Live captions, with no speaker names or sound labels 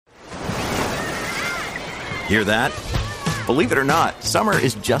Hear that? Believe it or not, summer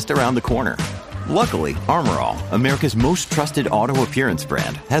is just around the corner. Luckily, Armor All, America's most trusted auto appearance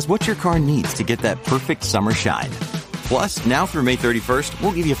brand, has what your car needs to get that perfect summer shine. Plus, now through May 31st,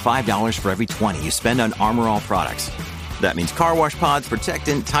 we'll give you $5 for every $20 you spend on Armor All products. That means car wash pods,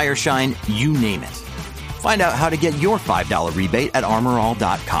 protectant, tire shine, you name it. Find out how to get your $5 rebate at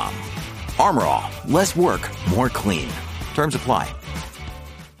armorall.com. Armor All, less work, more clean. Terms apply.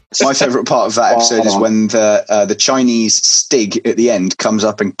 My favourite part of that episode is when the Chinese Stig at the end comes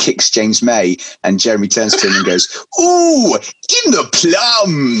up and kicks James May, and Jeremy turns to him and goes, "Ooh, in the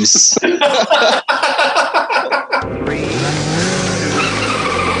plums!"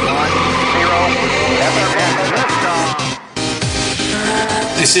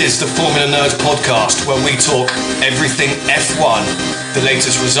 This is the Formula Nerds podcast, where we talk everything F1, the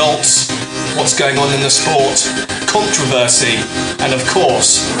latest results, what's going on in the sport, controversy, and of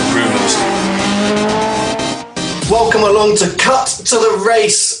course, rumours. Welcome along to Cut to the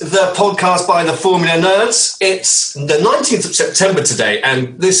Race, the podcast by the Formula Nerds. It's the 19th of September today,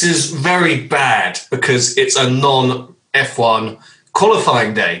 and this is very bad because it's a non-F1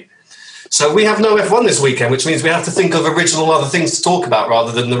 qualifying day. So we have no F1 this weekend, which means we have to think of original other things to talk about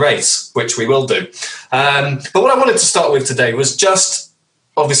rather than the race, which we will do. But what I wanted to start with today was just,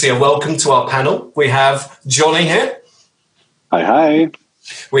 obviously, a welcome to our panel. We have Johnny here. Hi.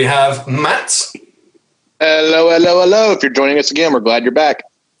 We have Matt. Hello. If you're joining us again, we're glad you're back.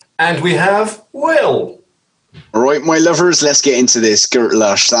 And we have Will. All right, my lovers, let's get into this.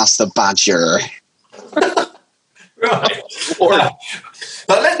 Gertlush, that's the badger. Right.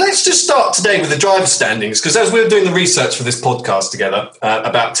 But let's just start today with the driver standings, because as we were doing the research for this podcast together,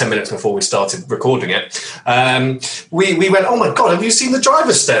 about 10 minutes before we started recording it, we went, oh my God, have you seen the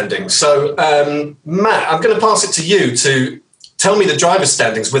driver standings? So, Matt, I'm going to pass it to you to tell me the driver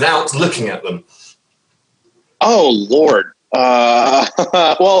standings without looking at them. Oh, Lord.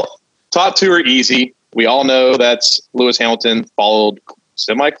 Well, top two are easy. We all know that's Lewis Hamilton, followed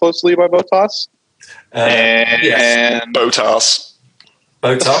semi-closely by Bottas. Yes. And Bottas.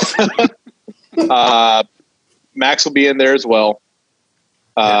 Max will be in there as well,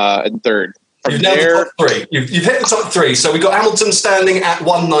 in third. From You've nailed the top three. You've hit the top three. So we got Hamilton standing at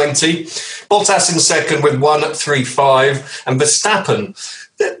 190, Bottas in second with 135, and Verstappen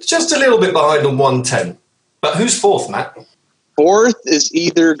just a little bit behind on 110. But who's fourth, Matt? Fourth is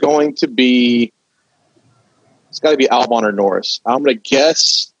either going to be, it's got to be Albon or Norris. I'm going to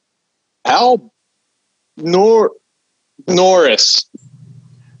guess Norris.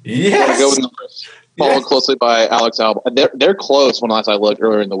 Yes. Go with Norris, followed closely by Alex Albon. They're close when last I looked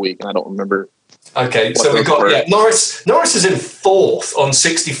earlier in the week, and I don't remember. Okay, so we've got Norris. Norris is in fourth on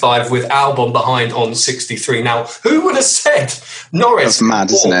 65 with Albon behind on 63. Now, who would have said Norris? That's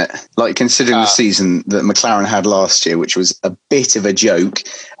mad, isn't it? Like, considering the season that McLaren had last year, which was a bit of a joke,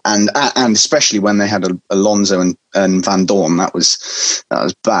 and especially when they had Alonso and Van Dorn, that was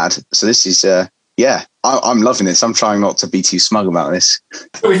bad. So this is I'm loving this. I'm trying not to be too smug about this.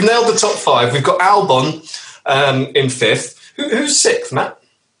 We've nailed the top five. We've got Albon in fifth. Who's sixth, Matt?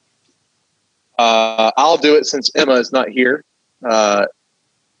 I'll do it since Emma is not here. That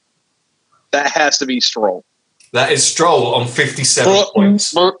has to be Stroll. That is Stroll on 57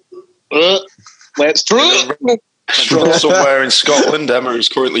 points. Lance Stroll. Stroll somewhere in Scotland. Emma is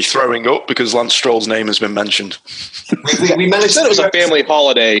currently throwing up because Lance Stroll's name has been mentioned. We managed. She said it was a family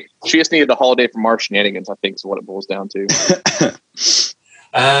holiday. She just needed a holiday from our shenanigans, I think is what it boils down to.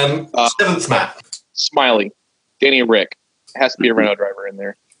 Seventh, Matt. Smiley. Danny Rick. Has to be a Renault driver in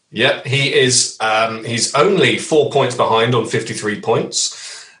there. Yep, he is. He's only 4 points behind on 53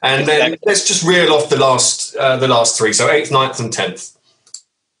 points. And then let's just reel off the last three. So 8th, 9th, and 10th.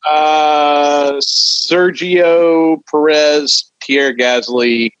 Sergio Perez, Pierre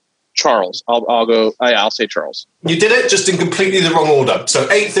Gasly, Charles. I'll say Charles. You did it just in completely the wrong order. So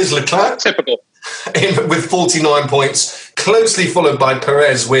 8th is Leclerc. Typical. With 49 points, closely followed by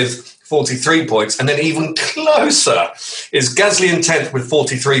Perez with 43 points, and then even closer is Gasly in 10th with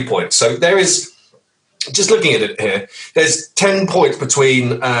 43 points. So there is, just looking at it here, there's 10 points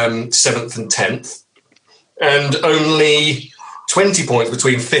between 7th and 10th, and only 20 points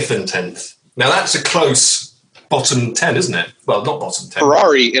between 5th and 10th. Now that's a close bottom 10, isn't it? Well, not bottom 10.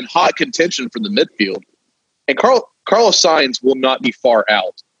 Ferrari in hot contention from the midfield. And Carlos Sainz will not be far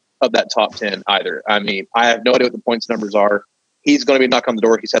out of that top 10 either. I mean, I have no idea what the points numbers are. He's going to be knocking on the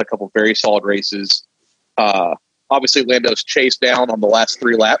door. He's had a couple of very solid races. Obviously, Lando's chased down on the last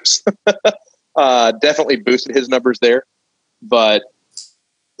 3 laps. Definitely boosted his numbers there. But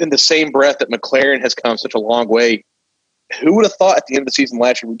in the same breath that McLaren has come such a long way, who would have thought at the end of the season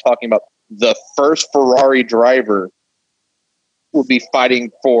last year we were talking about the first Ferrari driver would be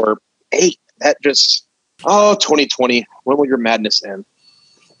fighting for 8th. That just, 2020, when will your madness end?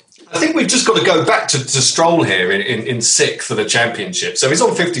 I think we've just got to go back to Stroll here in 6th for the championship. So he's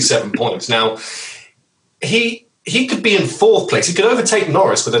on 57 points. Now, he could be in 4th place. He could overtake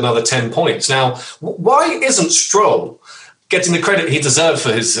Norris with another 10 points. Now, why isn't Stroll getting the credit he deserves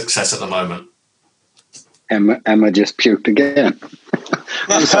for his success at the moment? Emma just puked again.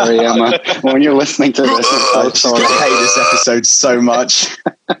 I'm sorry, Emma. When you're listening to this, I'm so sorry. I hate this episode so much.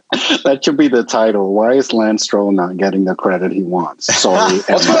 That should be the title. Why is Lance Stroll not getting the credit he wants? Sorry,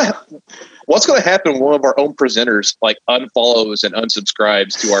 Emma. What's going to happen when one of our own presenters unfollows and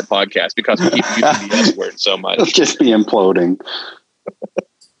unsubscribes to our podcast because we keep using the S word so much? It'll just be imploding.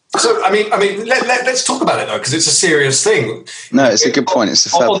 So, I mean, let's talk about it, though, because it's a serious thing. No, it's a good point. It's a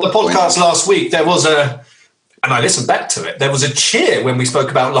fair on the podcast last week, there was and I listened back to it, there was a cheer when we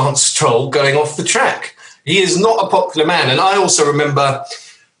spoke about Lance Stroll going off the track. He is not a popular man. And I also remember,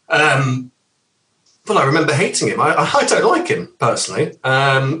 I remember hating him. I don't like him, personally.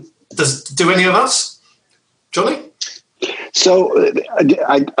 Do any of us? Johnny? So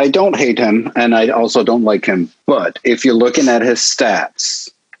I don't hate him, and I also don't like him. But if you're looking at his stats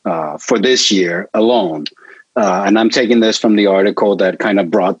for this year alone, and I'm taking this from the article that kind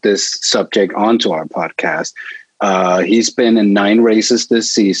of brought this subject onto our podcast, he's been in 9 races this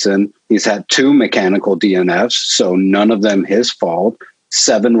season. He's had 2 mechanical DNFs, so none of them his fault.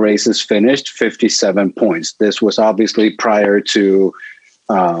 7 races finished, 57 points. This was obviously prior to...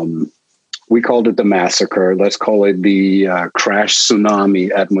 we called it the massacre. Let's call it the crash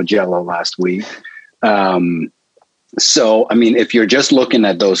tsunami at Mugello last week. So, I mean, if you're just looking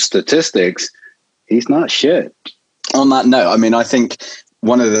at those statistics, he's not shit. On that note, I mean, I think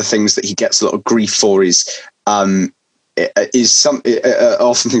one of the things that he gets a lot of grief for is often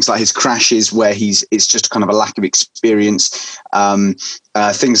things like his crashes where it's just kind of a lack of experience.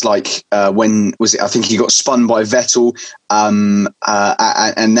 Things like when was it? I think he got spun by Vettel, and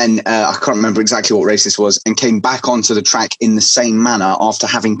then I can't remember exactly what race this was, and came back onto the track in the same manner after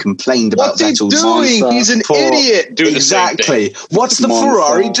having complained about Vettel's. What's he doing? He's an idiot. Exactly. What's the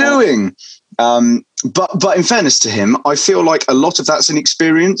Ferrari doing? But in fairness to him, I feel like a lot of that's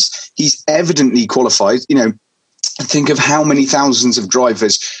inexperience. He's evidently qualified. Think of how many thousands of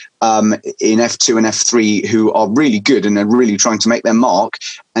drivers in F2 and F3 who are really good and are really trying to make their mark,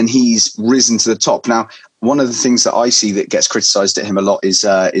 and he's risen to the top. Now, one of the things that I see that gets criticised at him a lot is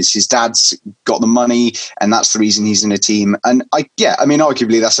his dad's got the money, and that's the reason he's in a team. And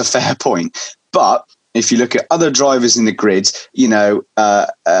arguably that's a fair point. But if you look at other drivers in the grid,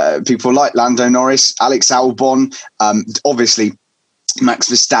 people like Lando Norris, Alex Albon, obviously Max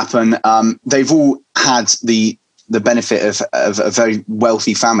Verstappen, they've all had the benefit of a very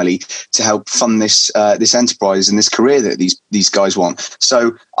wealthy family to help fund this enterprise and this career that these guys want.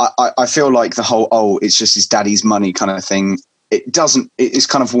 So I feel like the whole it's just his daddy's money kind of thing. It's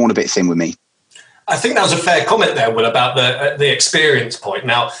kind of worn a bit thin with me. I think that was a fair comment there, Will, about the experience point.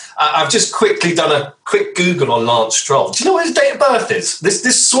 Now, I've just quickly done a quick Google on Lance Stroll. Do you know what his date of birth is?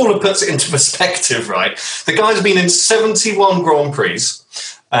 This sort of puts it into perspective, right? The guy's been in 71 Grand Prix,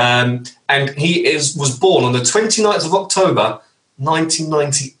 and he was born on the 29th of October,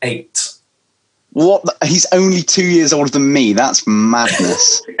 1998. What? He's only 2 years older than me. That's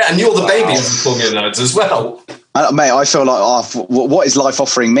madness. And you're the baby of the Formula Nerds as well. Mate, I feel like, what is life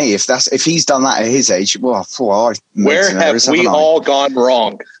offering me? If he's done that at his age, where have we all gone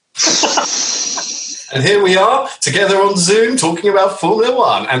wrong? And here we are together on Zoom talking about Formula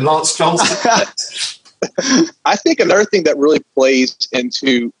One and Lance Stroll's. I think another thing that really plays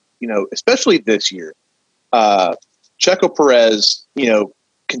into, especially this year, Checo Perez,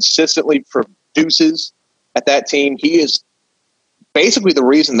 consistently produces at that team. He is basically the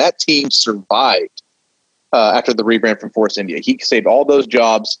reason that team survived after the rebrand from Force India. He saved all those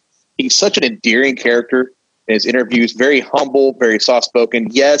jobs. He's such an endearing character in his interviews, very humble, very soft-spoken.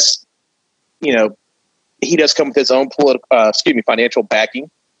 Yes, he does come with his own financial backing.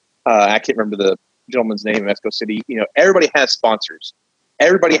 I can't remember the gentleman's name in Mexico City. Everybody has sponsors.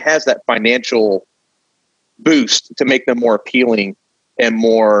 Everybody has that financial boost to make them more appealing and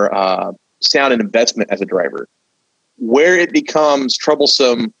more sound an investment as a driver. Where it becomes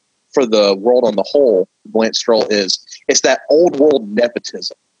troublesome for the world on the whole, Lance Stroll it's that old world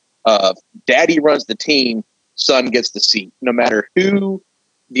nepotism of daddy runs the team, son gets the seat. No matter who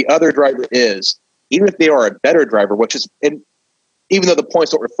the other driver is, even if they are a better driver, and even though the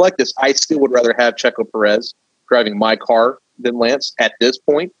points don't reflect this, I still would rather have Checo Perez driving my car than Lance at this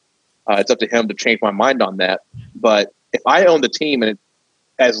point. It's up to him to change my mind on that. But if I own the team, and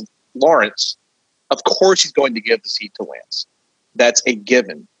as Lawrence, of course he's going to give the seat to Lance. That's a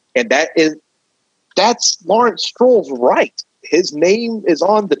given. And that's Lawrence Stroll's right. His name is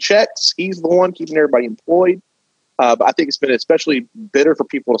on the checks. He's the one keeping everybody employed. But I think it's been especially bitter for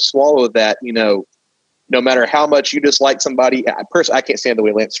people to swallow that, no matter how much you dislike somebody. Personally, I can't stand the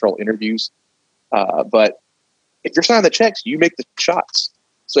way Lance Stroll interviews. But if you're signing the checks, you make the shots.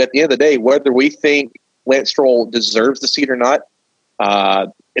 So at the end of the day, whether we think Lance Stroll deserves the seat or not,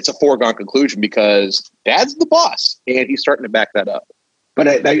 it's a foregone conclusion because Dad's the boss, and he's starting to back that up. But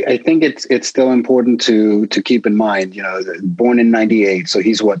I think it's still important to keep in mind, born in 98, so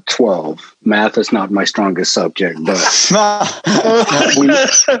he's 12. Math is not my strongest subject, but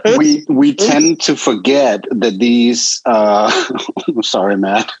we tend to forget that these. Sorry,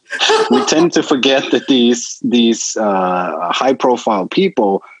 Matt. We tend to forget that these high profile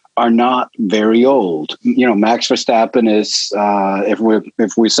people are not very old. Max Verstappen is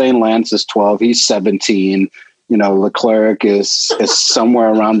if we're saying Lance is 12, he's 17. Leclerc is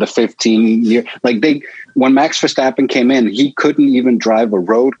somewhere around the 15 year. When Max Verstappen came in, he couldn't even drive a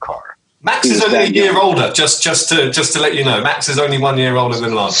road car. Max is only a year older. Just to let you know, Max is only 1 year older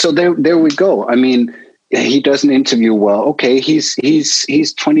than Lance. So there we go. I mean, he doesn't interview well. Okay, he's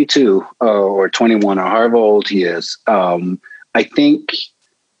 22 or 21 or however old he is. I think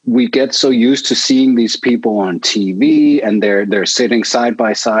we get so used to seeing these people on TV, and they're sitting side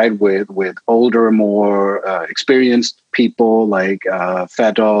by side with older, more experienced people like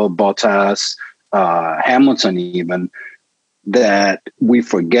Vettel, Bottas, Hamilton, even, that we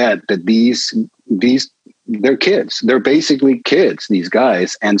forget that these they're kids. They're basically kids, these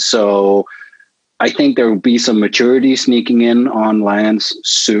guys, and so I think there will be some maturity sneaking in on Lance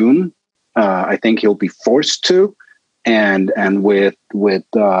soon. I think he'll be forced to. And with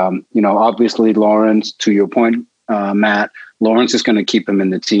obviously Lawrence, to your point, Matt, Lawrence is going to keep him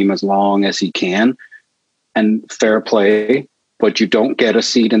in the team as long as he can, and fair play. But you don't get a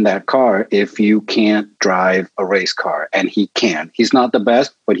seat in that car if you can't drive a race car, and he can. He's not the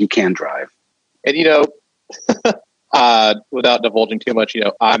best, but he can drive. And without divulging too much,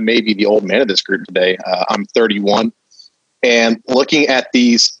 I may be the old man of this group today. I'm 31. And looking at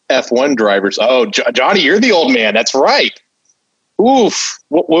these F1 drivers, Johnny, you're the old man. That's right. Oof.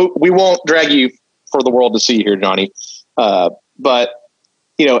 We won't drag you for the world to see here, Johnny. But,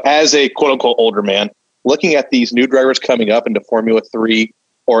 as a quote-unquote older man, looking at these new drivers coming up into Formula 3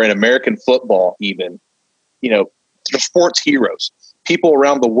 or in American football even, they're sports heroes. People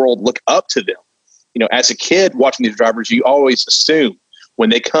around the world look up to them. As a kid watching these drivers, you always assume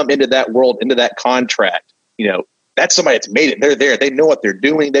when they come into that world, into that contract, that's somebody that's made it. They're there. They know what they're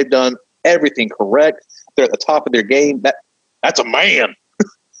doing. They've done everything correct. They're at the top of their game. That's a man.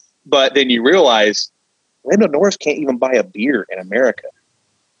 But then you realize Lando Norris can't even buy a beer in America.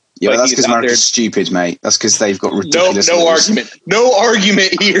 Yeah, that's because America's stupid, mate. That's because they've got ridiculous argument. No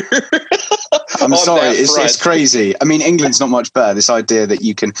argument here. I'm sorry. It's crazy. I mean, England's not much better. This idea that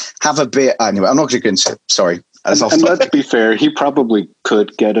you can have a beer. Anyway, I'm not going to go into it. Sorry. And let's be fair, he probably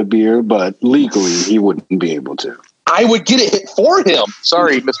could get a beer, but legally he wouldn't be able to. I would get it for him.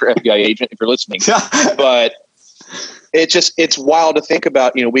 Sorry, Mr. FBI agent, if you're listening. But it's wild to think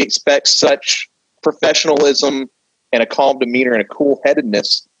about. We expect such professionalism and a calm demeanor and a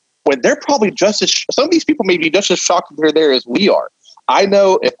cool-headedness when they're probably some of these people may be just as shocked that they're there as we are. I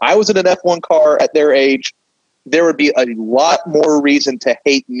know if I was in an F1 car at their age, there would be a lot more reason to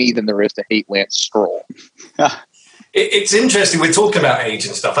hate me than there is to hate Lance Stroll. It's interesting. We're talking about age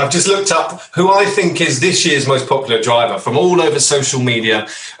and stuff. I've just looked up who I think is this year's most popular driver from all over social media.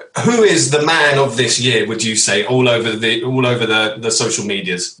 Who is the man of this year, would you say, all over the social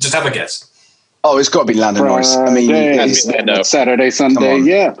medias? Just have a guess. Oh, it's got to be Lando Norris. I mean, Saturday, Sunday,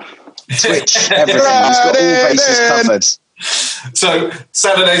 yeah. Twitch, everything. He's got all bases covered. So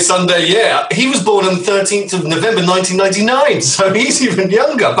Saturday, Sunday, yeah. He was born on the 13th of November 1999, so he's even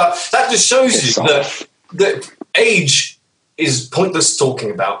younger. But that just shows you that age is pointless talking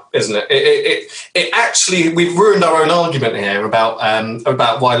about, isn't it? It actually, we've ruined our own argument here about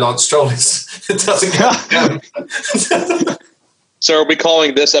why Lance Stroll doesn't go. So are we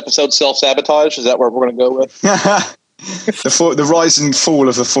calling this episode self-sabotage? Is that where we're going to go with? The rise and fall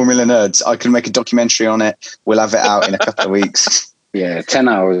of the Formula Nerds. I can make a documentary on it. We'll have it out in a couple of weeks. Yeah, 10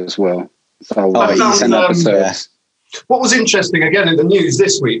 hours will. So 10 episodes. What was interesting, again, in the news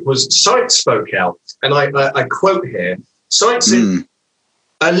this week was Sainz spoke out, and I quote here, Sainz is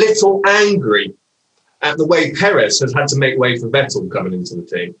a little angry at the way Perez has had to make way for Vettel coming into the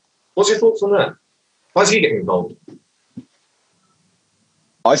team. What's your thoughts on that? Why is he getting involved?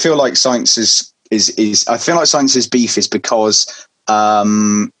 I feel like Sainz's beef is because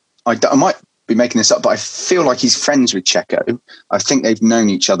I might be making this up, but I feel like he's friends with Checo. I think they've known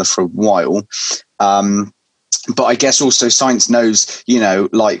each other for a while. But I guess also Sainz knows,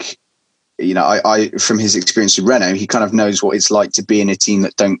 I from his experience with Renault, he kind of knows what it's like to be in a team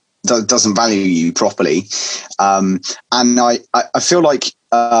that doesn't value you properly. And I feel like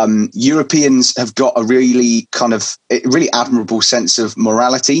Europeans have got a really admirable sense of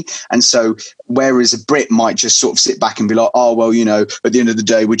morality. And so whereas a Brit might just sort of sit back and be like, oh, well, at the end of the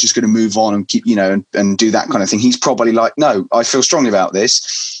day, we're just going to move on and keep, and do that kind of thing. He's probably like, no, I feel strongly about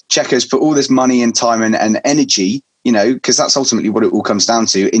this. Checo's put all this money and time and energy, because that's ultimately what it all comes down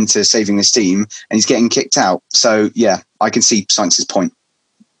to, into saving this team, and he's getting kicked out. So, yeah, I can see Sainz's point.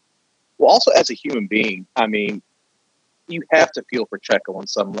 Well, also as a human being, I mean, you have to feel for Checo on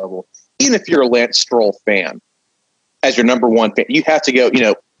some level. Even if you're a Lance Stroll fan, as your number one fan, you have to go,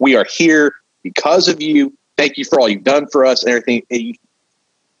 we are here because of you. Thank you for all you've done for us and everything.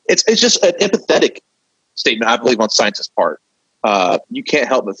 It's just an empathetic statement, I believe, on Sainz's part. You can't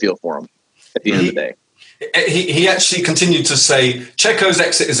help but feel for him at the end of the day. He actually continued to say Checo's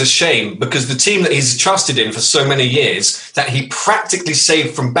exit is a shame because the team that he's trusted in for so many years, that he practically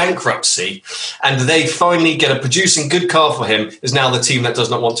saved from bankruptcy, and they finally get a producing good car for him, is now the team that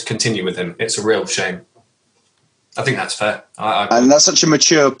does not want to continue with him. It's a real shame. I think that's fair. And that's such a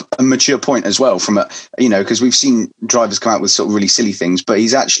mature point as well, from because we've seen drivers come out with sort of really silly things, but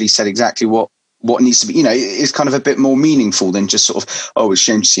he's actually said exactly what needs to be. It's kind of a bit more meaningful than just sort of, oh, it's a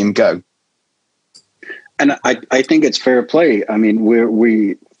shame to see him go. And I think it's fair play. I mean,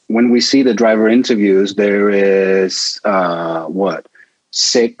 when we see the driver interviews, there is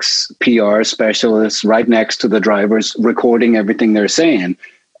 6 PR specialists right next to the drivers recording everything they're saying.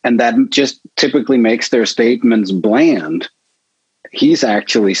 And that just typically makes their statements bland. He's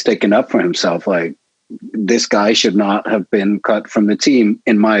actually sticking up for himself. Like, this guy should not have been cut from the team,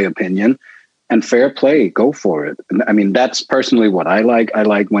 in my opinion. And fair play, go for it. I mean, that's personally what I like. I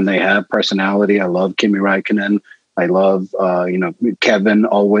like when they have personality. I love Kimi Räikkönen. I love, Kevin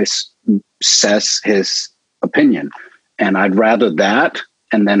always says his opinion. And I'd rather that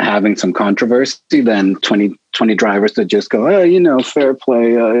and then having some controversy than 20 drivers that just go, fair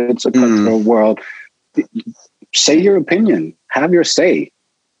play. It's a cutthroat world. Say your opinion. Have your say.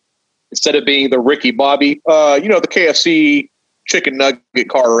 Instead of being the Ricky Bobby, the KFC chicken nugget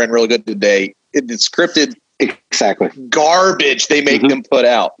car ran really good today. It's scripted garbage they make them put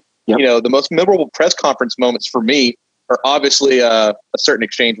out. Yep. The most memorable press conference moments for me are obviously a certain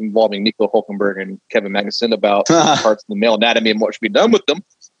exchange involving Nico Hülkenberg and Kevin Magnussen about parts of the male anatomy and what should be done with them.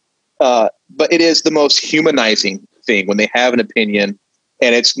 But it is the most humanizing thing when they have an opinion,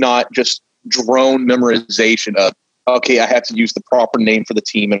 and it's not just drone memorization of, okay, I have to use the proper name for the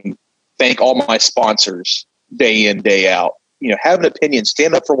team and thank all my sponsors day in, day out. Have an opinion,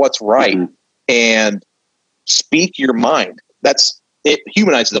 stand up for what's right, and speak your mind. It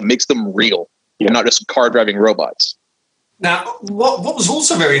humanizes them, makes them real, not just car driving robots. Now, what was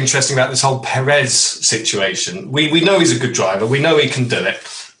also very interesting about this whole Perez situation, we know he's a good driver, we know he can do it.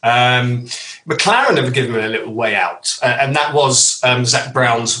 McLaren have given him a little way out, and that was Zach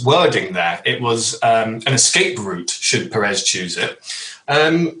Brown's wording there. It was an escape route should Perez choose it.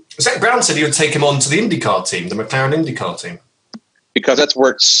 Zach Brown said he would take him on to the IndyCar team, the McLaren IndyCar team. Because that's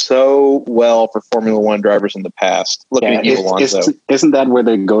worked so well for Formula One drivers in the past. Looking at Alonso. Isn't that where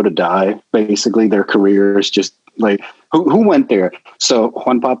they go to die? Basically, their careers just like who went there? So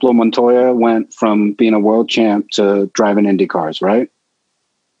Juan Pablo Montoya went from being a world champ to driving Indy cars, right?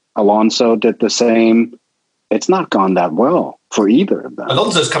 Alonso did the same. It's not gone that well for either of them.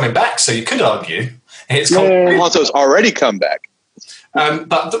 Alonso's coming back, so you could argue Alonso's already come back.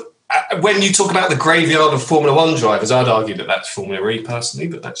 When you talk about the graveyard of Formula One drivers, I'd argue that that's Formula E personally,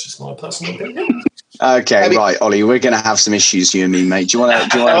 but that's just my personal opinion. Okay, right, Ollie, we're going to have some issues, you and me, mate. Do you want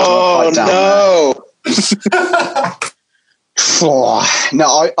to pipe down?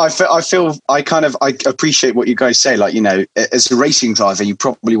 No, I appreciate what you guys say. Like, as a racing driver, you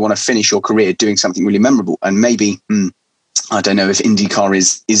probably want to finish your career doing something really memorable, and maybe I don't know if IndyCar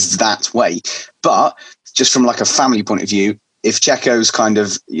is that way, but just from like a family point of view. If Checo's kind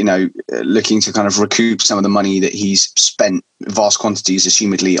of, looking to kind of recoup some of the money that he's spent vast quantities,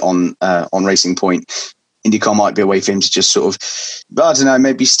 assumedly on Racing Point, IndyCar might be a way for him to just sort of, I don't know,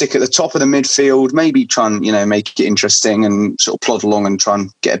 maybe stick at the top of the midfield, maybe try and, make it interesting and sort of plod along and try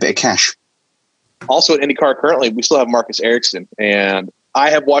and get a bit of cash. Also at IndyCar currently, we still have Marcus Ericsson, and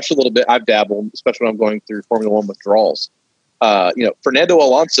I have watched a little bit. I've dabbled, especially when I'm going through Formula One withdrawals. Fernando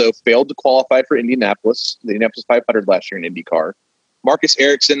Alonso failed to qualify for Indianapolis, the Indianapolis 500 last year in IndyCar. Marcus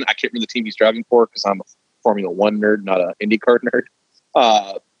Ericsson, I can't remember the team he's driving for because I'm a Formula One nerd, not an IndyCar nerd.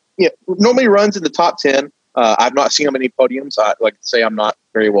 normally runs in the top 10. I've not seen how many podiums. I like to say I'm not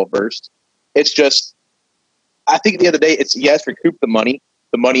very well versed. It's just, I think at the end of the day, it's yes, recoup the money.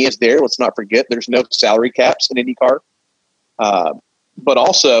 The money is there. Let's not forget there's no salary caps in IndyCar. But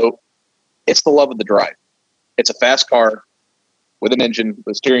also, it's the love of the drive. It's a fast car with an engine, with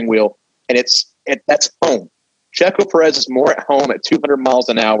a steering wheel, and that's home. Checo Perez is more at home at 200 miles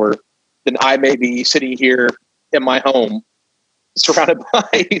an hour than I may be sitting here in my home surrounded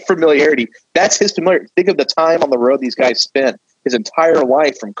by familiarity. That's his familiarity. Think of the time on the road these guys spent. His entire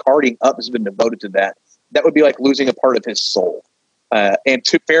life from karting up has been devoted to that. That would be like losing a part of his soul. And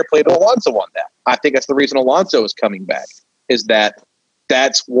to fair play to Alonso on that. I think that's the reason Alonso is coming back, is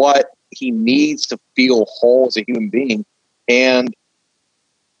that's what he needs to feel whole as a human being. And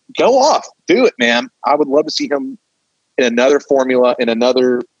go off. Do it, man. I would love to see him in another formula, in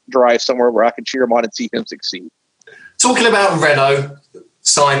another drive somewhere where I can cheer him on and see him succeed. Talking about Renault,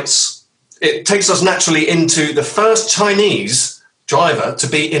 Sainz, it takes us naturally into the first Chinese driver to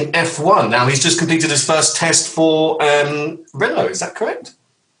be in F1. Now, he's just completed his first test for Renault. Is that correct?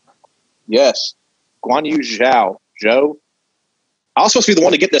 Yes. Guan Yu Zhao. Joe. I was supposed to be the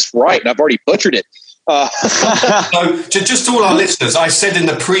one to get this right, and I've already butchered it. So, just to all our listeners, I said in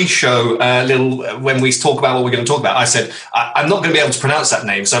the pre-show, when we talk about what we're going to talk about, I said, I'm not going to be able to pronounce that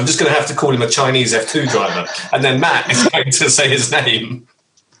name, so I'm just going to have to call him a Chinese F2 driver. And then Matt is going to say his name.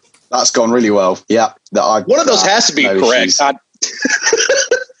 That's gone really well. Yeah. One of those has to be correct.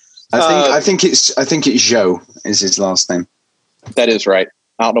 I think it's Zhou is his last name. That is right.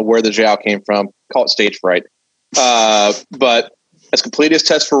 I don't know where the Zhao came from. Call it stage fright. But has completed his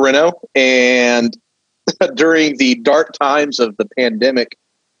test for Renault, and during the dark times of the pandemic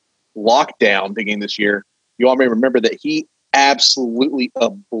lockdown beginning this year, you all may remember that he absolutely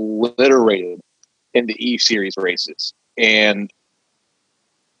obliterated in the E-Series races. And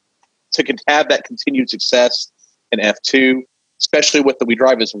to have that continued success in F2, especially with the We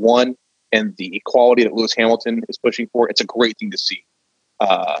Drive as One and the equality that Lewis Hamilton is pushing for, it's a great thing to see.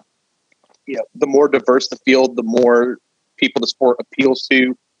 The more diverse the field, the more people the sport appeals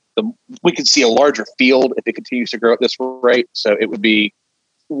to, we could see a larger field if it continues to grow at this rate. So it would be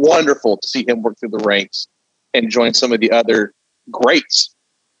wonderful to see him work through the ranks and join some of the other greats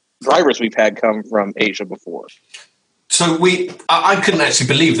drivers we've had come from Asia before. So I couldn't actually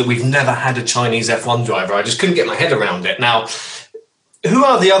believe that we've never had a Chinese F1 driver. I just couldn't get my head around it. Now, who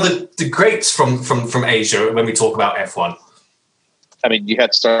are the greats from Asia when we talk about F1? I mean, you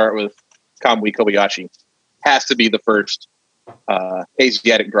had to start with Kamui Kobayashi. Has to be the first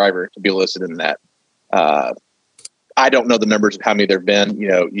Asiatic driver to be listed in that. I don't know the numbers of how many there have been.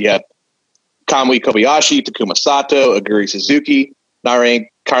 You have Kamui Kobayashi, Takuma Sato, Aguri Suzuki, Narain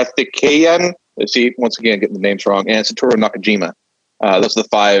Karthikeyan. Let's see, once again, getting the names wrong, and Satoru Nakajima. Those are the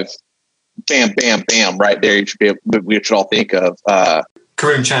five. Bam, bam, bam! Right there, we should all think of.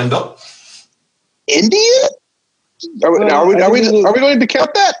 Karun Chandler. Indian? Are we going to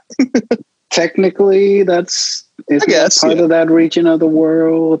count that? Technically, that's part of that region of the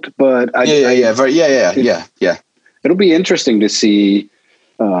world, but yeah. It'll be interesting to see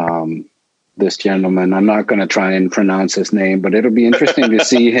this gentleman. I'm not going to try and pronounce his name, but it'll be interesting to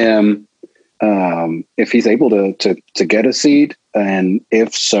see him if he's able to get a seat, and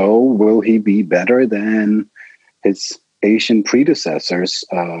if so, will he be better than his Asian predecessors?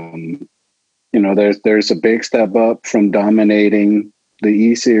 There's a big step up from dominating the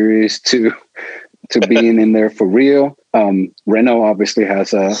E-Series to being in there for real. Renault obviously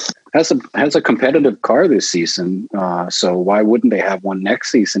has a competitive car this season, so why wouldn't they have one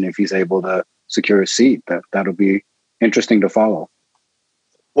next season if he's able to secure a seat? That'll be interesting to follow.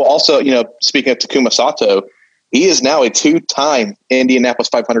 Well, also, speaking of Takuma Sato, he is now a 2-time Indianapolis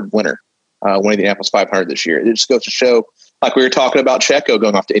 500 winner, winning the Indianapolis 500 this year. It just goes to show, like we were talking about Checo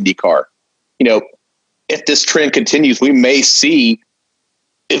going off to IndyCar. If this trend continues, we may see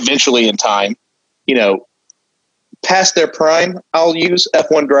eventually in time, past their prime, I'll use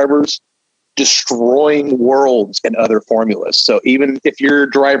F1 drivers destroying worlds in other formulas. So even if your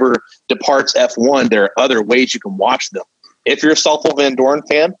driver departs F1, there are other ways you can watch them. If you're a Stoffel Van Dorn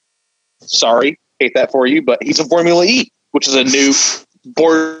fan, sorry, hate that for you, but he's in Formula E, which is a new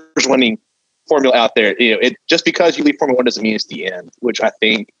Porsche-winning formula out there. Just because you leave Formula 1 doesn't mean it's the end, which I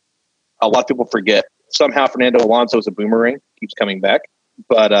think a lot of people forget. Somehow Fernando Alonso is a boomerang, keeps coming back.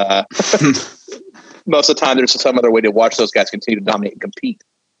 But most of the time, there's some other way to watch those guys continue to dominate and compete.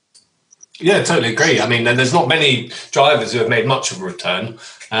 Yeah, totally agree. I mean, there's not many drivers who have made much of a return.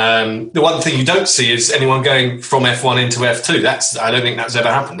 The one thing you don't see is anyone going from F1 into F2. I don't think that's ever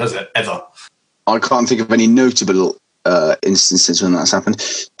happened, does it? Ever? I can't think of any notable instances when that's happened.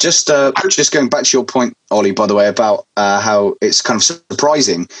 Just going back to your point, Ollie, by the way, about how it's kind of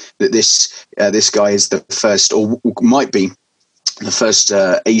surprising that this guy is the first, or might be the first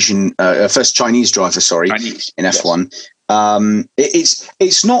first Chinese driver, in F1.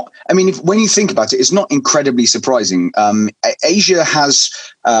 It's not. I mean, when you think about it, it's not incredibly surprising. Asia has,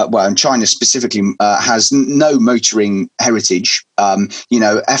 and China specifically has no motoring heritage.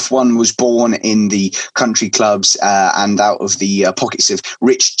 F1 was born in the country clubs and out of the pockets of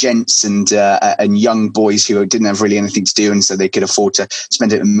rich gents and young boys who didn't have really anything to do, and so they could afford to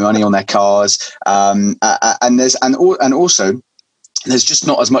spend money on their cars. And also, there's just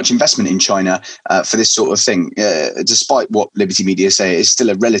not as much investment in China for this sort of thing. Despite what Liberty Media say, it's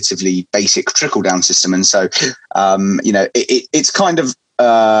still a relatively basic trickle-down system. And so, it's kind of,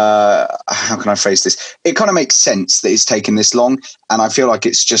 how can I phrase this? It kind of makes sense that it's taken this long. And I feel like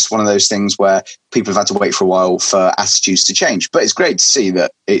it's just one of those things where people have had to wait for a while for attitudes to change. But it's great to see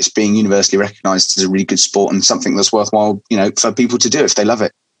that it's being universally recognized as a really good sport and something that's worthwhile, for people to do if they love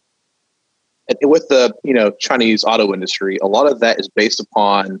it. With the Chinese auto industry, a lot of that is based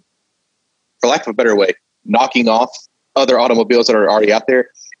upon, for lack of a better way, knocking off other automobiles that are already out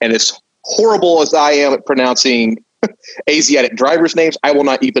there. And as horrible as I am at pronouncing Asiatic drivers' names, I will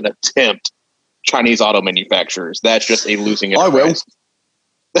not even attempt Chinese auto manufacturers. That's just a losing enterprise. I will.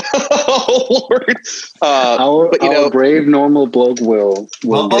 Oh Lord! Our brave normal blog will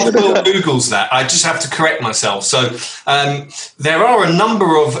Googles that. I just have to correct myself. So there are a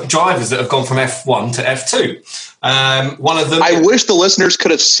number of drivers that have gone from F1 to F2. One of them. I wish the listeners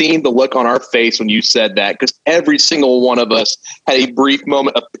could have seen the look on our face when you said that, because every single one of us had a brief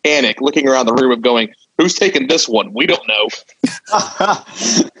moment of panic, looking around the room of going, "Who's taking this one? We don't know."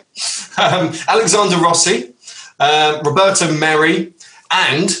 Alexander Rossi, Roberto Merri.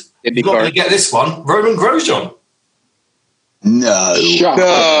 And you're not going to get this one, Roman Grosjean. No.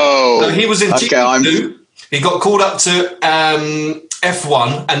 So he was in G2. He got called up to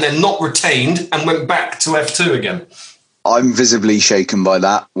F1 and then not retained and went back to F2 again. I'm visibly shaken by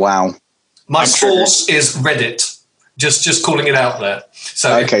that. Wow. My source is Reddit. Just calling it out there.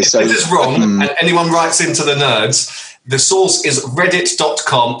 So if this is wrong and anyone writes into the nerds, the source is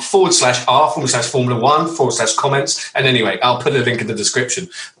reddit.com/r/Formula1/comments. And anyway, I'll put a link in the description.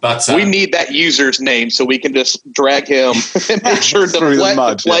 But we need that user's name so we can just drag him and make sure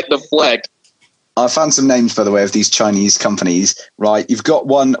deflect. I found some names, by the way, of these Chinese companies, right? You've got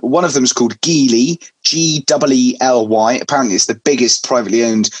one of them is called Geely, Geely. Apparently it's the biggest privately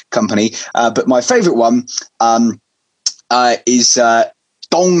owned company. But my favorite one is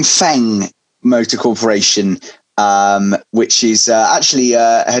Dongfeng Motor Corporation, which is actually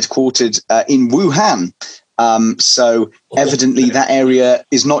headquartered in Wuhan. So evidently that area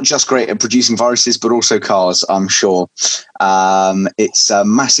is not just great at producing viruses, but also cars, I'm sure. It's a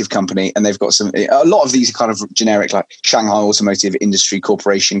massive company, and they've got a lot of these kind of generic, like Shanghai Automotive Industry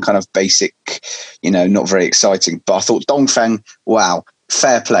Corporation, kind of basic, not very exciting. But I thought Dongfeng, wow,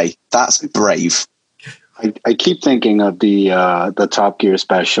 fair play. That's brave. I keep thinking of the Top Gear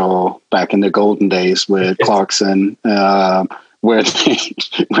special back in the golden days with Clarkson, where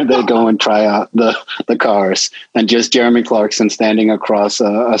they go and try out the cars, and just Jeremy Clarkson standing across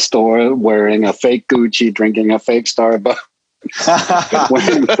a store wearing a fake Gucci, drinking a fake Starbucks.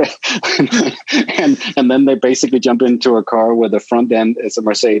 and then they basically jump into a car where the front end is a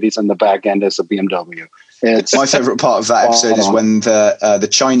Mercedes and the back end is a BMW. My favorite part of that episode is when the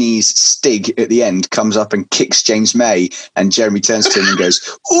Chinese Stig at the end comes up and kicks James May, and Jeremy turns to him and goes,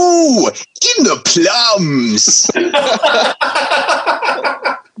 "Ooh, in the plums."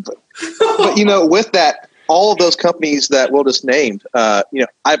 But with that, all of those companies that Will just named,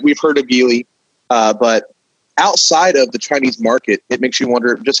 we've heard of Geely, but outside of the Chinese market, it makes you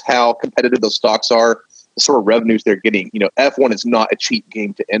wonder just how competitive those stocks are, the sort of revenues they're getting. F1 is not a cheap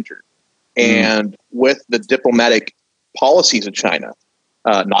game to enter. And with the diplomatic policies of China,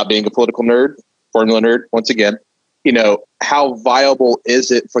 not being a political nerd, formula nerd, once again, how viable is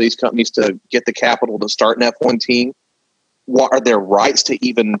it for these companies to get the capital to start an F1 team? What are their rights to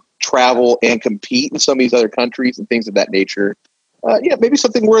even travel and compete in some of these other countries and things of that nature? Maybe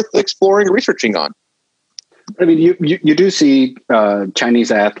something worth exploring and researching on. I mean, you do see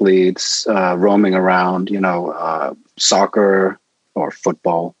Chinese athletes roaming around, soccer or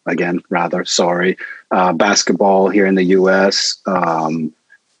football basketball here in the U.S.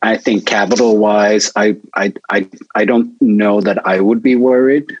 I think capital wise, I don't know that I would be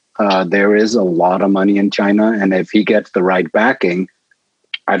worried. There is a lot of money in China, and if he gets the right backing,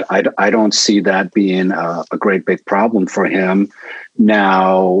 I don't see that being a great big problem for him.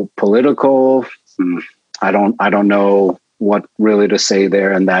 Now, political, I don't know what really to say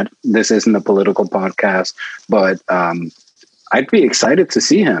there, and that this isn't a political podcast, but I'd be excited to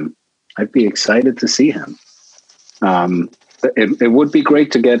see him. It would be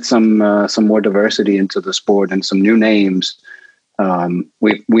great to get some more diversity into the sport and some new names.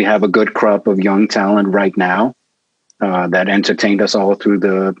 We have a good crop of young talent right now that entertained us all through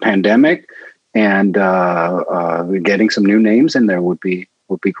the pandemic, and getting some new names in there would be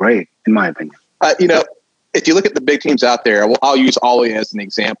great, in my opinion. If you look at the big teams out there, I'll use Ollie as an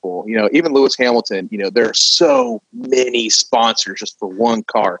example. Even Lewis Hamilton, there are so many sponsors just for one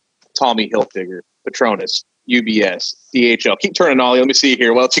car. Tommy Hilfiger, Petronas, UBS, DHL. Keep turning, Ollie. Let me see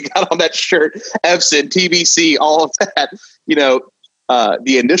here. What else you got on that shirt? Epson, TBC, all of that.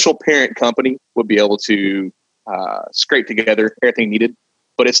 The initial parent company would be able to scrape together everything needed,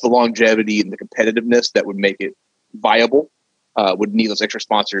 but it's the longevity and the competitiveness that would make it viable. Would need those extra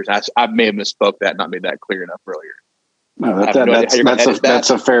sponsors. I may have misspoke that, not made that clear enough earlier. No, that's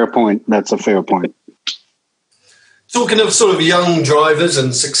a fair point. That's a fair point. Talking of sort of young drivers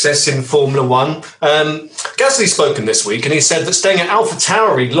and success in Formula One, Gasly's spoken this week, and he said that staying at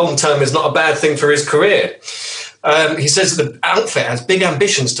AlphaTauri long term is not a bad thing for his career. He says that the outfit has big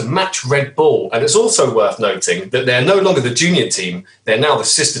ambitions to match Red Bull, and it's also worth noting that they're no longer the junior team; they're now the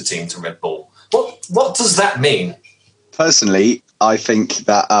sister team to Red Bull. What does that mean? Personally, I think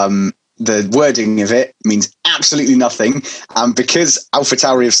that the wording of it means absolutely nothing. And because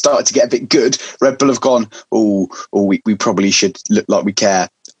AlphaTauri have started to get a bit good, Red Bull have gone, we probably should look like we care.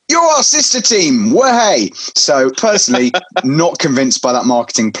 You're our sister team, way! So personally, not convinced by that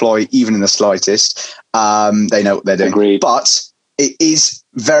marketing ploy, even in the slightest. They know what they're doing. Agreed. But it is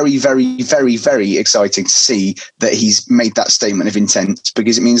very, very, very, very exciting to see that he's made that statement of intent,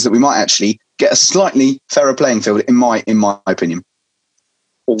 because it means that we might actually get a slightly fairer playing field, in my opinion.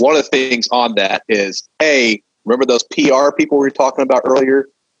 Well, one of the things on that is, remember those PR people we were talking about earlier,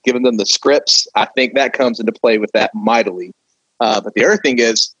 giving them the scripts? I think that comes into play with that mightily. But the other thing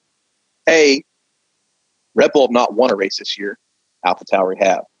is, Red Bull have not won a race this year. AlphaTauri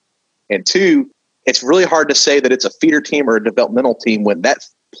have. And two, it's really hard to say that it's a feeder team or a developmental team when that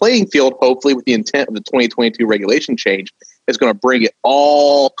playing field, hopefully with the intent of the 2022 regulation change, is going to bring it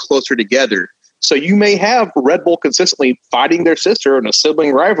all closer together. So you may have Red Bull consistently fighting their sister in a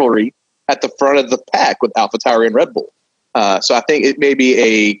sibling rivalry at the front of the pack with AlphaTauri and Red Bull. So I think it may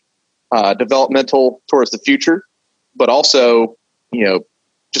be a developmental towards the future, but also,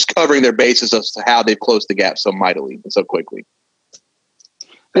 just covering their bases as to how they've closed the gap so mightily and so quickly.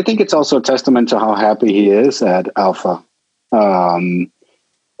 I think it's also a testament to how happy he is at Alpha. Well,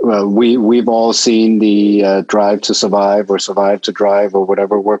 we've all seen the Drive to Survive or Survive to Drive or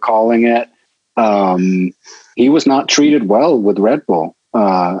whatever we're calling it. He was not treated well with Red Bull,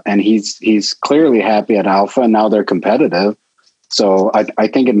 and he's clearly happy at Alpha. And now they're competitive, so I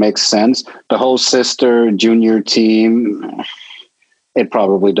think it makes sense. The whole sister junior team, it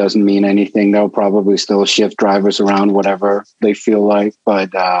probably doesn't mean anything. They'll probably still shift drivers around whatever they feel like.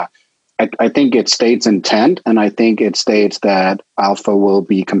 But I think it states intent, and I think it states that Alpha will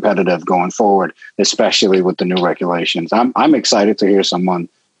be competitive going forward, especially with the new regulations. I'm excited to hear someone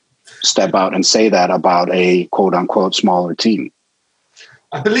step out and say that about a quote unquote smaller team.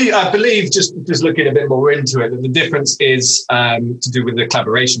 I believe just looking a bit more into it, that the difference is to do with the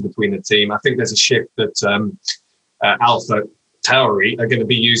collaboration between the team. I think there's a shift that AlphaTauri are going to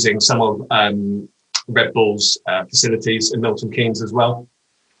be using some of Red Bull's facilities in Milton Keynes as well.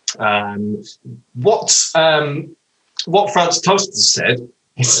 What Franz Tost said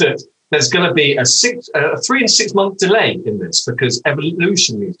is that there's going to be a 3 and 6 month delay in this because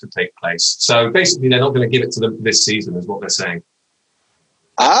evolution needs to take place. So basically, they're not going to give it to them this season, is what they're saying.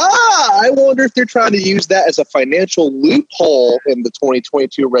 I wonder if they're trying to use that as a financial loophole in the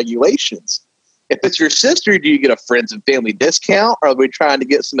 2022 regulations. If it's your sister, do you get a friends and family discount? Or are we trying to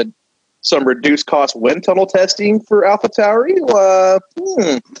get some reduced cost wind tunnel testing for AlphaTauri?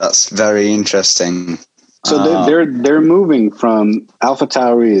 That's very interesting. So they're moving from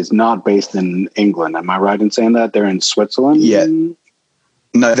AlphaTauri is not based in England. Am I right in saying that? They're in Switzerland? Yeah.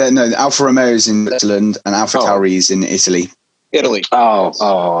 No, Alfa Romeo is in Switzerland and AlphaTauri is in Italy. Italy.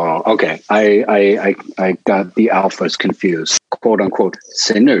 Oh, okay. I got the Alphas confused. Quote unquote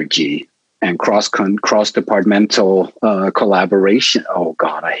synergy and cross-departmental collaboration. Oh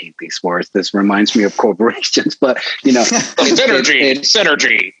God, I hate these words. This reminds me of corporations, but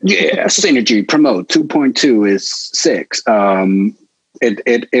synergy. Yeah, synergy. Promote 2.2 is 6.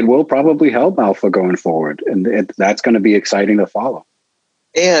 It will probably help Alpha going forward, and that's going to be exciting to follow.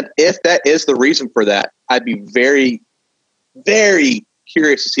 And if that is the reason for that, I'd be very, very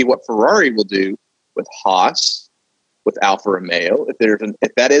curious to see what Ferrari will do with Haas, with Alfa Romeo.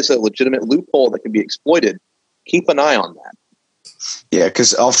 If that is a legitimate loophole that can be exploited, keep an eye on that. Yeah,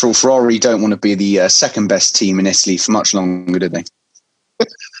 because after all, Ferrari don't want to be the second best team in Italy for much longer, do they?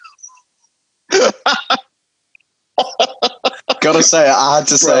 Gotta say it. I had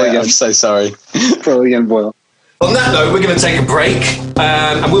to say it. I'm so sorry. Brilliant, Will. On that note, we're going to take a break,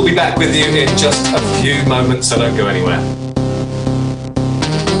 and we'll be back with you in just a few moments, so don't go anywhere.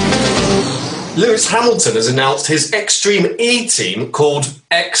 Lewis Hamilton has announced his Extreme E team called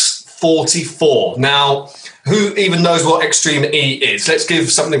X44. Now, who even knows what Extreme E is? Let's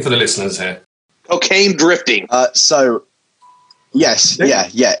give something for the listeners here. Cocaine drifting. Yes,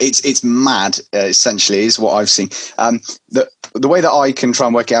 yeah. It's mad. Essentially, is what I've seen. The way that I can try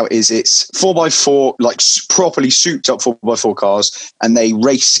and work out is it's 4x4, like properly souped up 4x4 cars, and they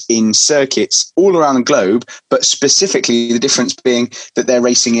race in circuits all around the globe. But specifically, the difference being that they're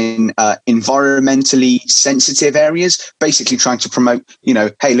racing in environmentally sensitive areas, basically trying to promote,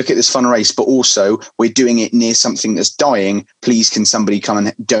 hey, look at this fun race, but also we're doing it near something that's dying. Please, can somebody come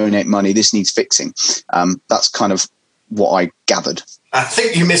and donate money? This needs fixing. That's kind of what I gathered. I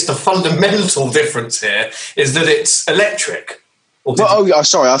think you missed a fundamental difference here, is that it's electric.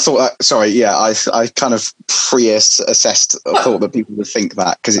 Sorry. I thought that. Sorry, yeah. I kind of pre-assessed. I thought that people would think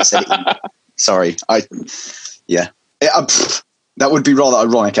that because it said. Sorry, that would be rather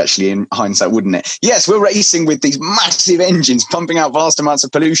ironic, actually, in hindsight, wouldn't it? Yes, we're racing with these massive engines pumping out vast amounts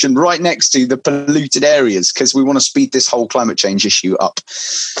of pollution right next to the polluted areas because we want to speed this whole climate change issue up.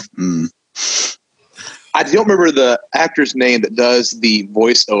 I don't remember the actor's name that does the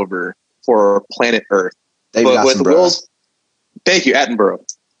voiceover for Planet Earth. David Attenborough. Thank you, Attenborough.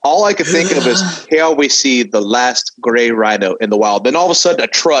 All I could think of is how we see the last gray rhino in the wild. Then all of a sudden, a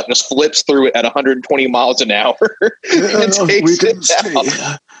truck just flips through it at 120 miles an hour and takes it down.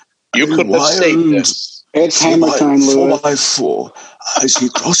 You couldn't have saved this. It's hammer time, Lewis. 4x4 as he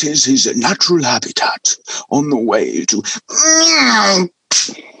crosses his natural habitat on the way to.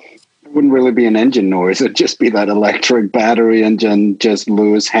 It wouldn't really be an engine noise. It'd just be that electric battery engine, just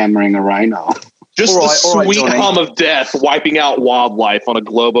Lewis hammering a rhino. Just the sweet hum of death wiping out wildlife on a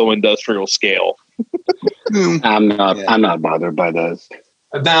globo-industrial scale. I'm not bothered by this.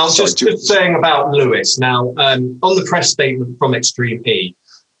 Now, just saying about Lewis. Now, on the press statement from Extreme E,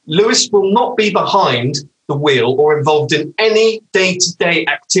 Lewis will not be behind the wheel or involved in any day-to-day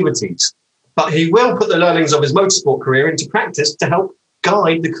activities, but he will put the learnings of his motorsport career into practice to help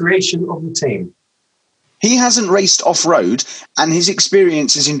guide the creation of the team. He hasn't raced off-road, and his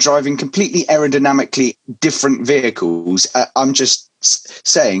experience is in driving completely aerodynamically different vehicles. I'm just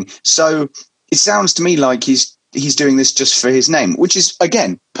saying. So it sounds to me like he's doing this just for his name, which is,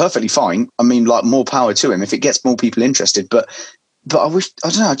 again, perfectly fine. I mean, like, more power to him if it gets more people interested. But I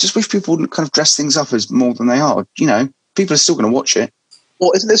just wish people would kind of dress things up as more than they are. People are still going to watch it.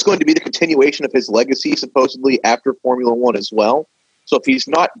 Well, isn't this going to be the continuation of his legacy, supposedly, after Formula One as well? So if he's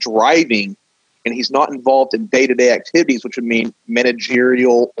not driving and he's not involved in day-to-day activities, which would mean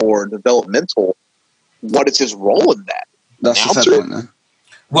managerial or developmental, what is his role in that? That's the fair point, though.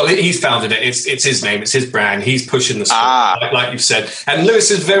 Well, he's founded it. It's his name. It's his brand. He's pushing the sport, like you've said. And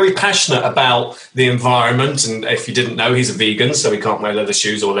Lewis is very passionate about the environment. And if you didn't know, he's a vegan, so he can't wear leather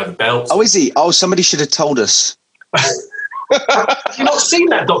shoes or leather belts. Oh, is he? Oh, somebody should have told us. Have you not seen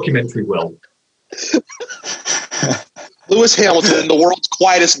that documentary, Will? Lewis Hamilton, the world's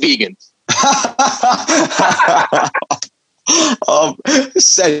quietest vegan.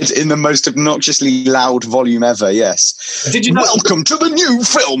 Said in the most obnoxiously loud volume ever, yes. Did you know? Welcome to the new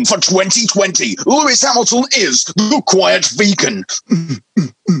film for 2020. Lewis Hamilton is the quiet vegan.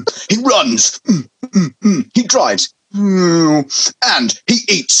 He runs. He drives. And he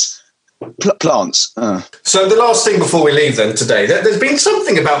eats plants. So the last thing before we leave then today, there's been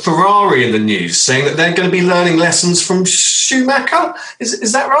something about Ferrari in the news saying that they're going to be learning lessons from Schumacher.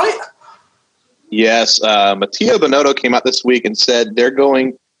 Is that right? Yes. Matteo Binotto came out this week and said they're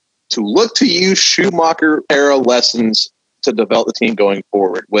going to look to use Schumacher-era lessons to develop the team going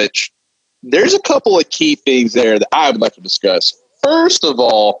forward, which there's a couple of key things there that I would like to discuss. First of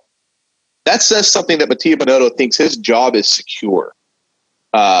all, that says something that Matteo Binotto thinks his job is secure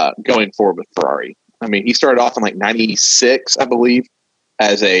going forward with Ferrari. I mean, he started off in like 96, I believe,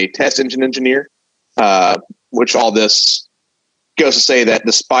 as a test engine engineer, which all this goes to say that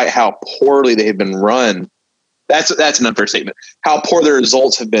despite how poorly they have been run, that's an unfair statement, how poor their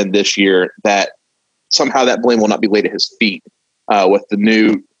results have been this year, that somehow that blame will not be laid at his feet with the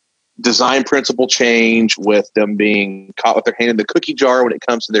new design principle change, with them being caught with their hand in the cookie jar when it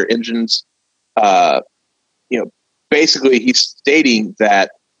comes to their engines. Basically he's stating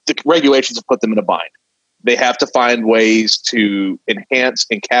that the regulations have put them in a bind. They have to find ways to enhance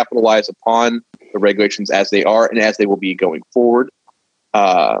and capitalize upon the regulations as they are and as they will be going forward.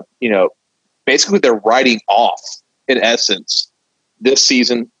 Basically they're writing off, in essence, this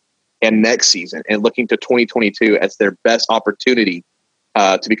season and next season and looking to 2022 as their best opportunity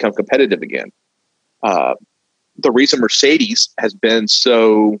to become competitive again. The reason Mercedes has been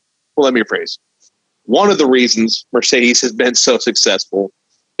let me rephrase. One of the reasons Mercedes has been so successful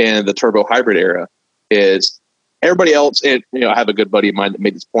in the turbo hybrid era is everybody else. And, I have a good buddy of mine that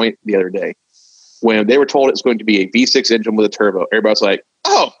made this point the other day. When they were told it's going to be a V6 engine with a turbo, everybody's like,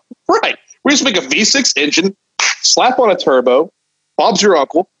 oh, right. We just make a V6 engine, slap on a turbo, Bob's your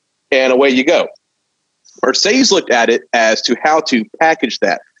uncle, and away you go. Mercedes looked at it as to how to package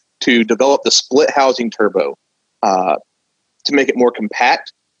that, to develop the split housing turbo, to make it more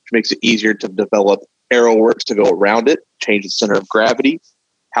compact, which makes it easier to develop aero works to go around it, change the center of gravity,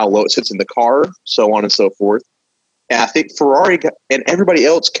 how low it sits in the car, so on and so forth. And I think Ferrari and everybody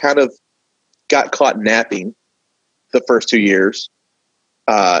else kind of got caught napping the first 2 years,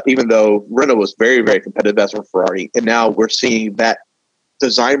 even though Renault was very, very competitive as for Ferrari. And now we're seeing that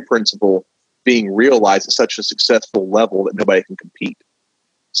design principle being realized at such a successful level that nobody can compete.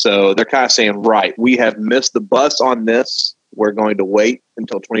 So they're kind of saying, right, we have missed the bus on this. We're going to wait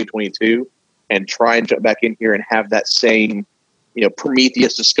until 2022 and try and jump back in here and have that same,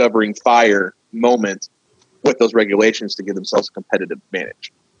 Prometheus discovering fire moment with those regulations to give themselves a competitive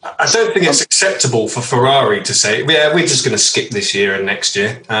advantage. I don't think it's acceptable for Ferrari to say, yeah, we're just going to skip this year and next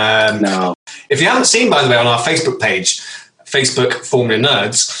year. No. If you haven't seen, by the way, on our Facebook page, Facebook Formula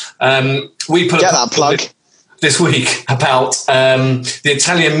Nerds, we put a plug this week about the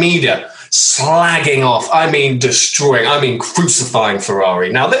Italian media slagging off, destroying, crucifying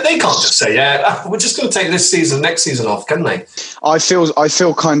Ferrari. Now, they can't just say, yeah, we're just going to take this season, next season off, can they? I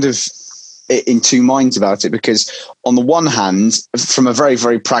feel kind of in two minds about it, because on the one hand, from a very,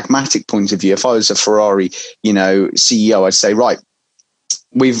 very pragmatic point of view, if I was a Ferrari, CEO, I'd say, right,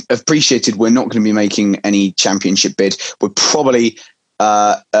 we've appreciated we're not going to be making any championship bid. We're probably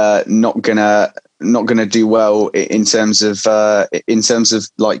not gonna do well in terms of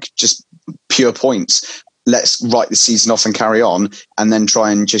like just pure points. Let's write the season off and carry on, and then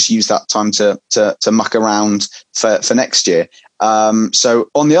try and just use that time to muck around for next year. So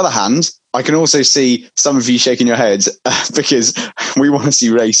on the other hand, I can also see some of you shaking your heads because we want to see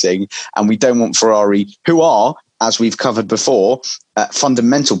racing, and we don't want Ferrari, who are, as we've covered before, a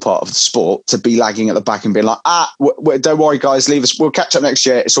fundamental part of the sport, to be lagging at the back and being like, don't worry, guys, leave us. We'll catch up next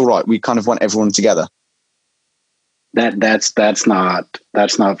year. It's all right. We kind of want everyone together. That's not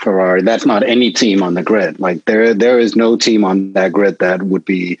Ferrari. That's not any team on the grid. Like there is no team on that grid that would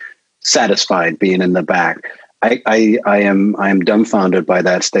be satisfied being in the back. I am dumbfounded by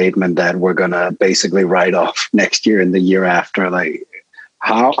that statement that we're gonna basically write off next year and the year after. Like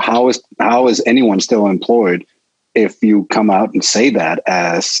how is anyone still employed if you come out and say that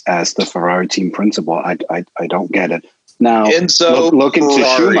as the Ferrari team principal? I don't get it. Now looking to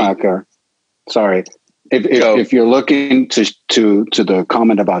Schumacher. Sorry. If you're looking to the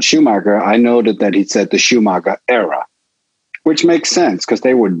comment about Schumacher, I noted that he said the Schumacher era, which makes sense because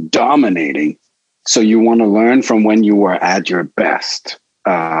they were dominating. So you want to learn from when you were at your best.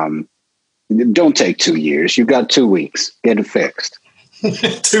 Don't take 2 years. You got 2 weeks. Get it fixed.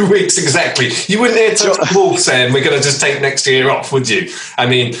 2 weeks, exactly. You wouldn't hear Toto Wolff saying we're going to just take next year off, would you? I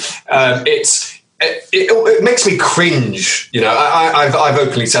mean, it makes me cringe. I've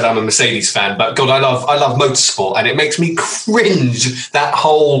openly said I'm a Mercedes fan, but God, I love motorsport, and it makes me cringe that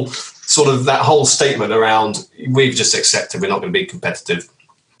whole statement around we've just accepted we're not going to be competitive.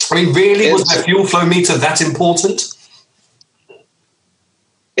 I mean, really, was the fuel flow meter that important?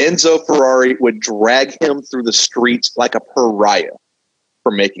 Enzo Ferrari would drag him through the streets like a pariah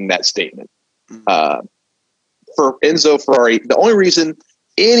for making that statement. For Enzo Ferrari, the only reason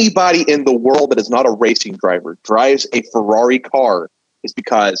anybody in the world that is not a racing driver drives a Ferrari car is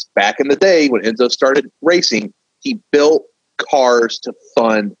because back in the day when Enzo started racing, he built cars to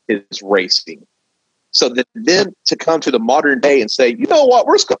fund his racing. So then to come to the modern day and say, you know what,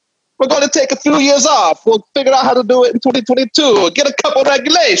 we're going to take a few years off. We'll figure out how to do it in 2022. Get a couple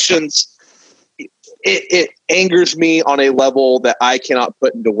regulations. It angers me on a level that I cannot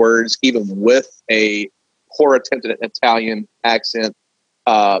put into words, even with a poor attempt at an Italian accent.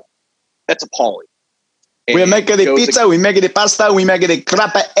 That's appalling. We make the pizza, we make the pasta, we make the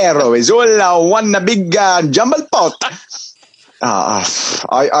crap aero. It's all one big jumble pot.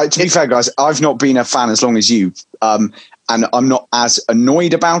 To be fair, guys, I've not been a fan as long as you, and I'm not as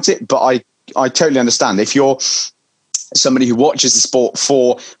annoyed about it. But I totally understand if you're somebody who watches the sport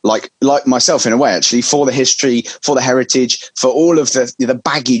for, like myself in a way, actually, for the history, for the heritage, for all of the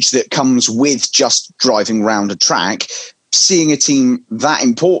baggage that comes with just driving around a track, seeing a team that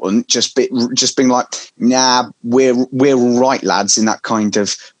important just being like, nah, we're all right, lads, in that kind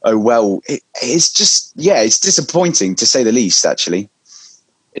of, oh, well, it's just, it's disappointing to say the least, actually.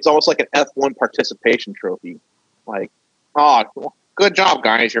 It's almost like an F1 participation trophy. Like, oh, good job,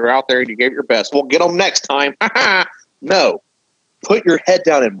 guys. You're out there and you gave your best. We'll get them next time. No. Put your head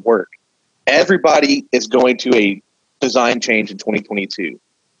down and work. Everybody is going to a design change in 2022.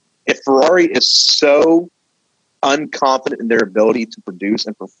 If Ferrari is so unconfident in their ability to produce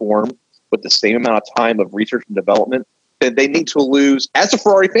and perform with the same amount of time of research and development, then they need to lose, as a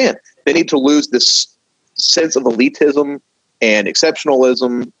Ferrari fan, they need to lose this sense of elitism and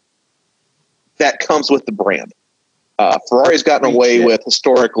exceptionalism that comes with the brand. Ferrari's gotten away with,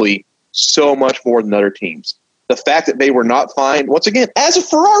 historically, so much more than other teams. The fact that they were not fined, once again, as a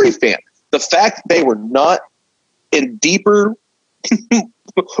Ferrari fan, the fact that they were not in deeper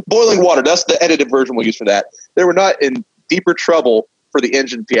boiling water, that's the edited version we'll use for that. They were not in deeper trouble for the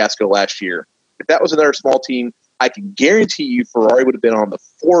engine fiasco last year. If that was another small team, I can guarantee you Ferrari would have been on the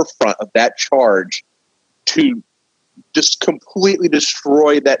forefront of that charge to just completely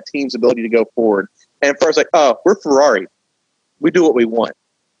destroy that team's ability to go forward. And Ferrari's like, oh, we're Ferrari. We do what we want.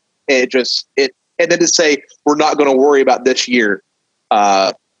 And and then to say we're not going to worry about this year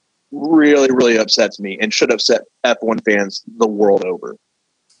really, really upsets me and should upset F1 fans the world over.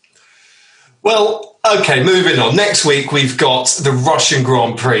 Well, okay, moving on. Next week, we've got the Russian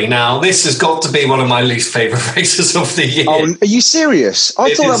Grand Prix. Now, this has got to be one of my least favourite races of the year. Oh, are you serious?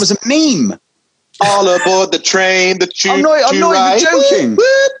 I thought that was a meme. All aboard the train, the choo-choo I'm not ride. even joking.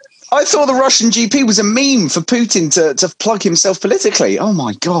 I thought the Russian GP was a meme for Putin to plug himself politically. Oh,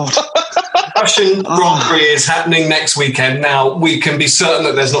 my God. Russian Grand Prix is happening next weekend. Now, we can be certain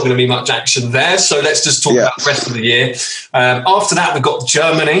that there's not going to be much action there, so let's just talk about the rest of the year. After that, we've got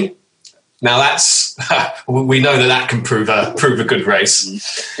Germany. Now, that's we know that can prove a good race.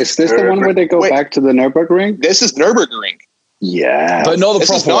 Is this the one where they go back to the Nürburgring? This is Nürburgring. Yeah, but not the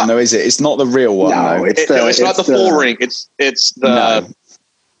proper one, though, is it? It's not the real one. No, it's not the full ring. It's the. No.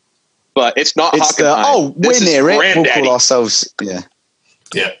 But it's not. It's Hockenheim. We're near it. We'll call ourselves. Yeah,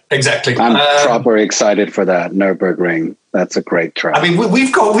 exactly. I'm proper excited for that Nürburgring. That's a great track. I mean,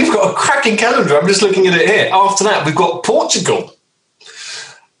 we've got a cracking calendar. I'm just looking at it here. After that, we've got Portugal.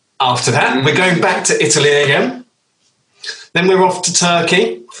 After that, we're going back to Italy again. Then we're off to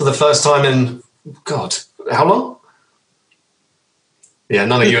Turkey for the first time in, God, how long? Yeah,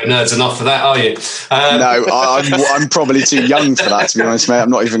 none of you are nerds enough for that, are you? No, I'm probably too young for that, to be honest, mate. I'm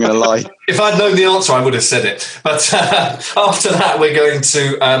not even going to lie. If I'd known the answer, I would have said it. But after that, we're going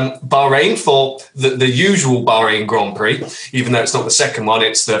to Bahrain for the usual Bahrain Grand Prix, even though it's not the second one,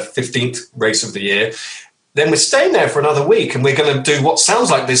 it's the 15th race of the year. Then we're staying there for another week, and we're going to do what sounds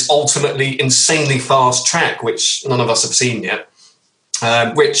like this ultimately insanely fast track, which none of us have seen yet,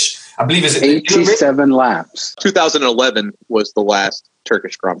 which I believe is 87 laps. 2011 was the last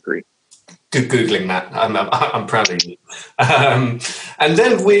Turkish Grand Prix. Good Googling, Matt. I'm proud of you. And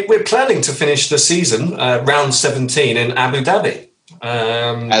then we're planning to finish the season, round 17 in Abu Dhabi.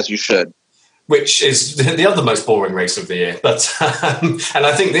 As you should. Which is the other most boring race of the year. But and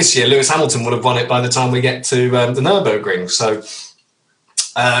I think this year Lewis Hamilton would have won it by the time we get to the Nürburgring. So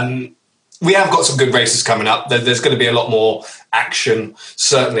we have got some good races coming up. There's going to be a lot more action,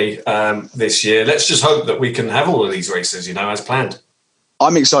 certainly, this year. Let's just hope that we can have all of these races, as planned.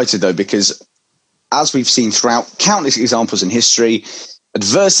 I'm excited, though, because as we've seen throughout countless examples in history,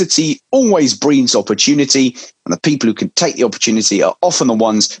 adversity always breeds opportunity, and the people who can take the opportunity are often the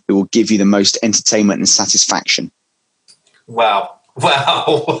ones who will give you the most entertainment and satisfaction. Wow. Put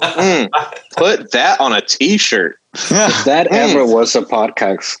that on a T-shirt. If that ever was a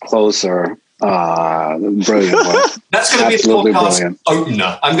podcast closer, brilliant. That's going to be a podcast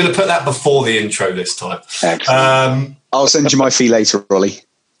opener. I'm going to put that before the intro this time. Excellent. I'll send you my fee later, Ollie.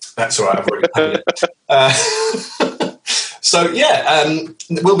 That's all right. I've already paid it. So,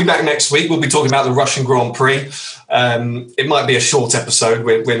 we'll be back next week. We'll be talking about the Russian Grand Prix. It might be a short episode.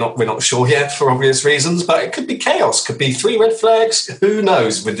 We're not sure yet for obvious reasons, but it could be chaos. Could be 3 red flags. Who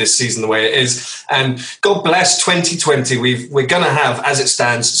knows with this season the way it is? And God bless 2020. We're going to have, as it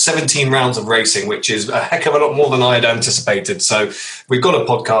stands, 17 rounds of racing, which is a heck of a lot more than I had anticipated. So we've got a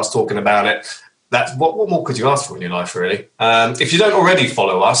podcast talking about it. That's what more could you ask for in your life, really? If you don't already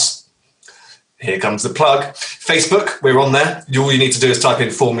follow us, here comes the plug. Facebook, we're on there. All you need to do is type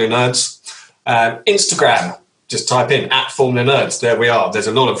in Formula Nerds. Instagram, just type in @FormulaNerds. There we are. There's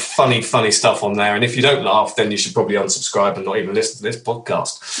a lot of funny stuff on there. And if you don't laugh, then you should probably unsubscribe and not even listen to this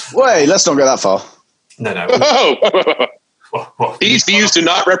podcast. Wait, let's not go that far. No. These views do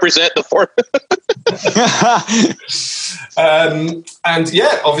not represent the form. And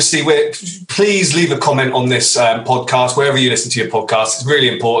yeah, obviously, please leave a comment on this podcast, wherever you listen to your podcast. It's really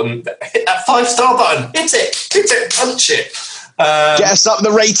important. Hit that 5-star button. Hit it, punch it. Get us up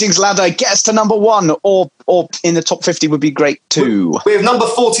the ratings ladder. Get us to number 1 or in the top 50 would be great too. We have number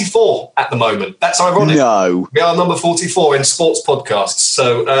 44 at the moment. That's ironic. No. We are number 44 in sports podcasts.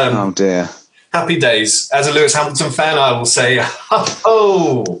 So, oh dear. Happy days. As a Lewis Hamilton fan, I will say,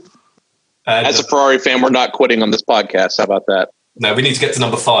 oh. As a Ferrari fan, we're not quitting on this podcast. How about that? No, we need to get to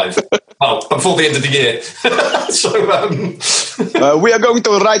number 5. Well, before the end of the year. So, we are going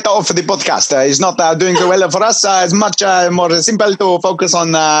to write off the podcast. It's not doing so well for us. It's much more simple to focus on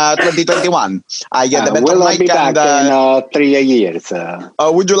 2021. I get the better will mic be back in 3 years.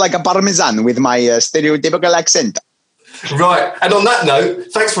 Would you like a parmesan with my stereotypical accent? Right. And on that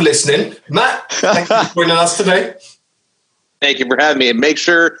note, thanks for listening. Matt, thanks for joining us today. Thank you for having me. And make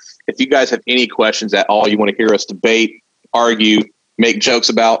sure, if you guys have any questions at all you want to hear us debate, argue, make jokes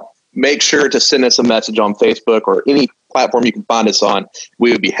about, make sure to send us a message on Facebook or any platform you can find us on.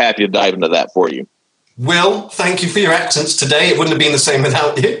 We would be happy to dive into that for you. Will, thank you for your accents today. It wouldn't have been the same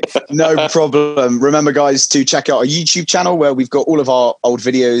without you. No problem. Remember, guys, to check out our YouTube channel where we've got all of our old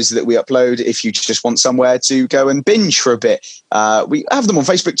videos that we upload if you just want somewhere to go and binge for a bit. We have them on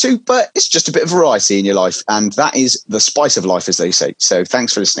Facebook too, but it's just a bit of variety in your life. And that is the spice of life, as they say. So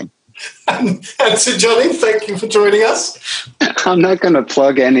thanks for listening. And to Johnny, thank you for joining us. I'm not going to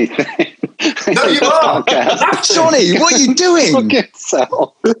plug anything. No, you are. Johnny, what are you doing?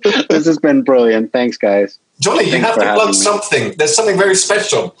 So, this has been brilliant. Thanks, guys. Johnny, you have to plug something. There's something very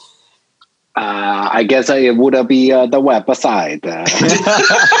special. I guess it would be the website.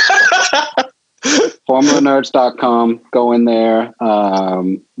 FormulaNerds.com. Go in there.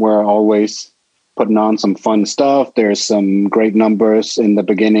 We're always putting on some fun stuff. There's some great numbers in the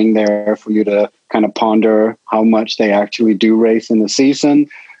beginning there for you to kind of ponder how much they actually do race in the season.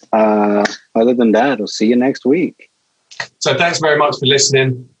 Other than that, we'll see you next week. So thanks very much for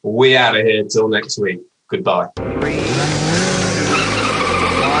listening. We out of here till next week. Goodbye.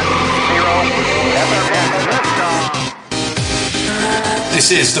 This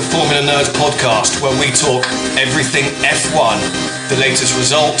is the Formula Nerds podcast, where we talk everything F1, the latest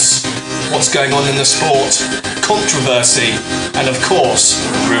results, what's going on in the sport, controversy, and of course,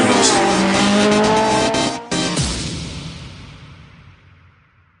 rumours.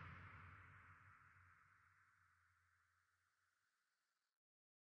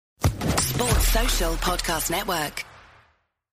 Sports Social Podcast Network.